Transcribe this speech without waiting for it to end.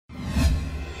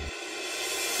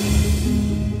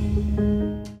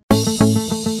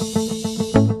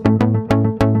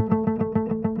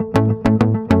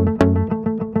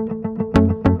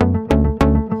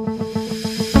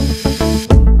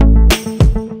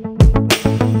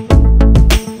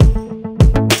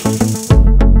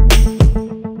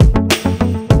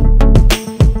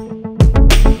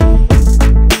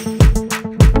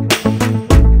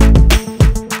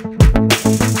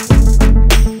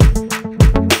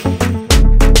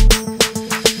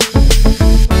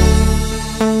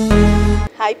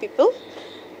Hi people.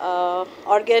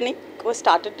 Organeek was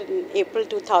started in April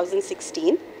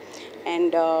 2016,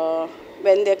 and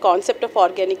when the concept of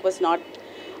organic was not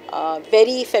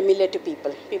very familiar to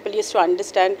people. People used to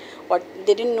understand what,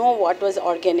 they didn't know what was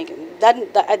organic.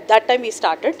 At that time we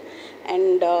started,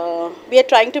 and we are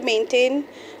trying to maintain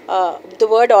the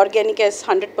word organic as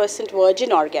 100%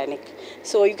 virgin organic.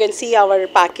 So you can see our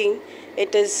packing.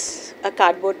 It is a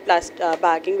cardboard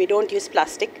bagging. We don't use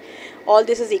plastic. All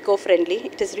this is eco-friendly.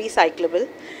 It is recyclable.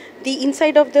 The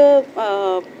inside of the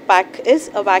pack is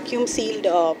a vacuum sealed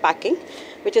packing,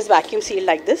 which is vacuum sealed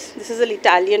like this. This is an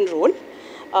Italian roll.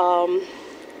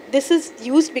 This is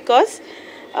used because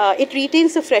it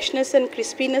retains the freshness and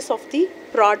crispiness of the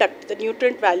product. The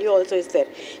nutrient value also is there.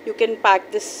 You can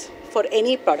pack this for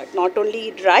any product, not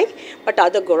only dry, but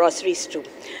other groceries too.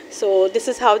 So this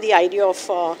is how the idea of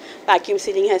vacuum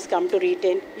sealing has come to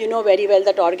retain. You know very well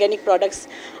that organic products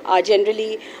are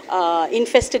generally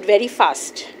infested very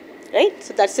fast, right?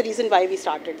 So that's the reason why we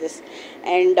started this.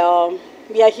 And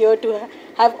we are here to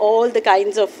have all the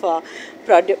kinds of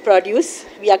produce.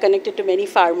 We are connected to many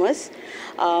farmers.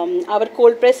 Our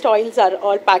cold pressed oils are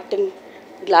all packed in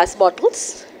glass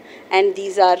bottles, and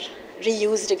these are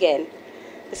reused again.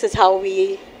 This is how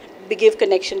we give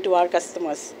connection to our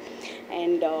customers.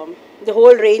 And the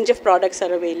whole range of products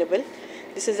are available.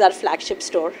 This is our flagship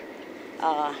store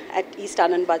at East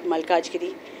Anandbagh,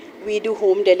 Malkajgiri. We do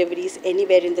home deliveries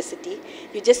anywhere in the city.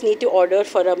 You just need to order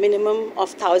for a minimum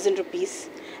of 1,000 rupees,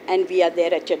 and we are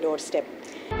there at your doorstep.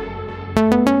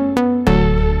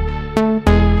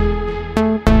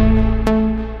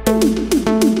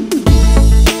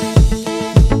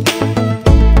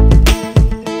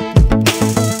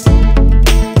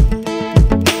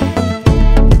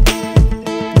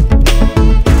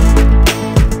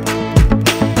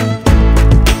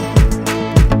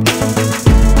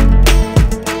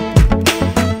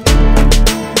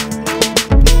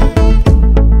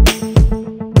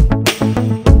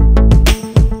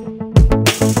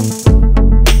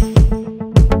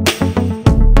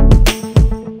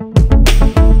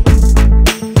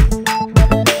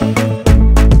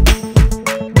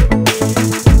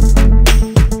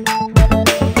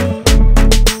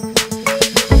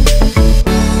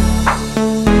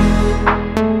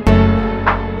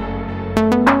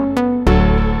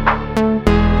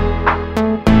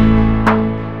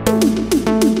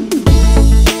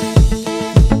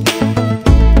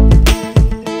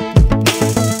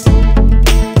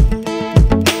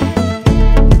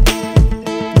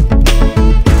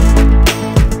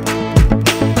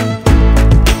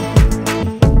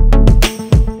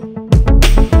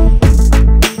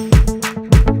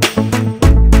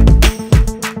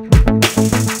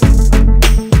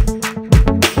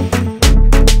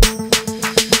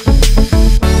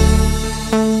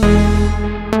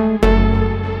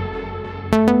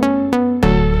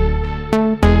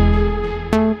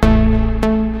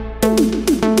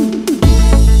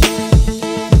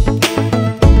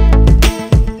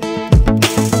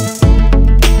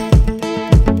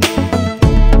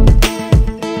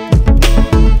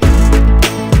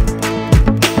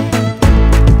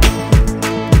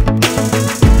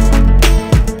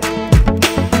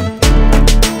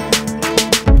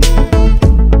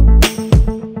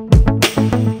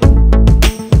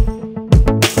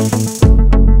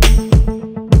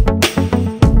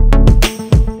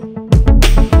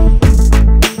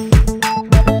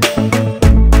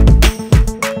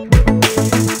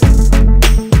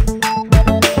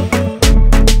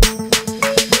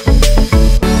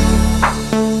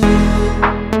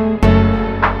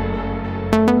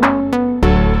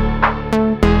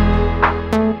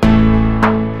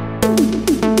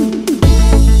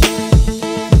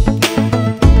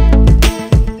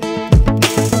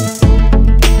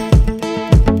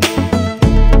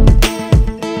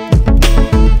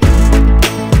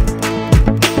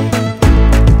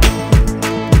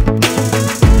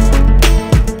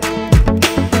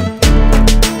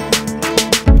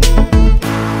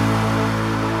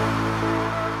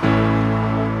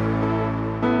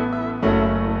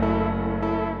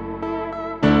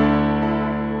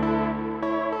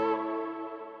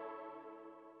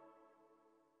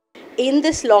 In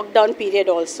this lockdown period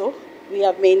also, we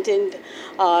have maintained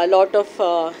a lot of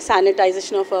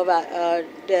sanitization of our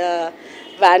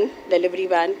delivery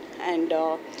van, and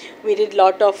we did a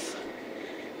lot of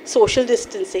social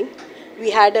distancing. We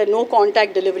had a no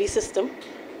contact delivery system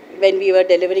when we were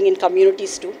delivering in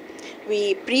communities too.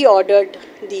 We pre-ordered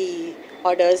the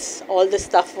orders, all the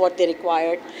stuff what they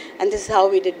required, and this is how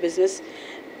we did business.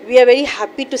 We are very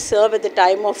happy to serve at the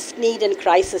time of need and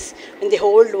crisis when the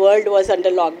whole world was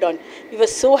under lockdown. We were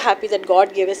so happy that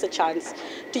God gave us a chance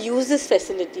to use this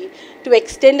facility to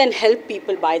extend and help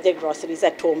people buy their groceries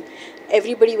at home.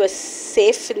 Everybody was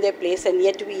safe in their place, and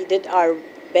yet we did our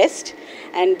best,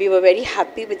 and we were very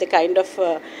happy with the kind of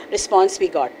response we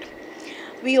got.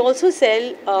 We also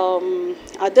sell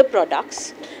other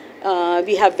products.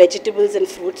 We have vegetables and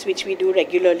fruits which we do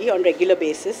regularly on regular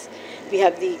basis. We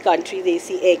have the country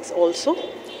desi eggs also,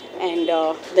 and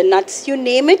the nuts, you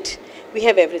name it, we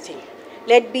have everything.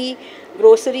 Let be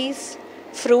groceries,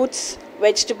 fruits,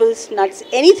 vegetables, nuts,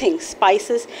 anything,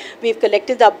 spices. We've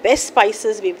collected our best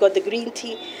spices. We've got the green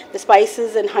tea. The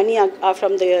spices and honey are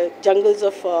from the jungles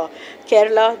of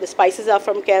Kerala. The spices are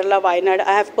from Kerala, Wayanad.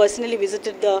 I have personally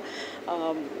visited the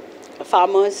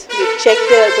farmers. We've checked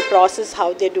the process,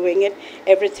 how they're doing it,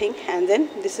 everything. And then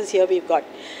this is here we've got.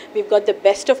 We've got the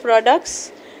best of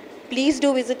products. Please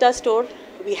do visit our store.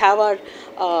 We have our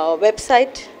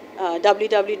website,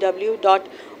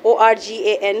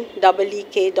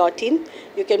 www.organeek.in.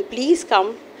 You can please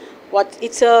come.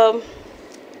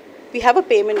 We have a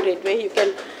payment gateway. You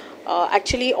can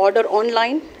actually order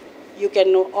online. You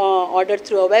can order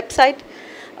through our website,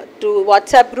 to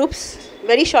WhatsApp groups.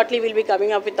 Very shortly we'll be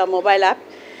coming up with a mobile app.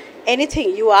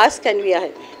 Anything you ask, and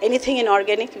anything in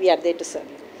organic, we are there to serve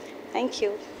you. Thank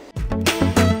you.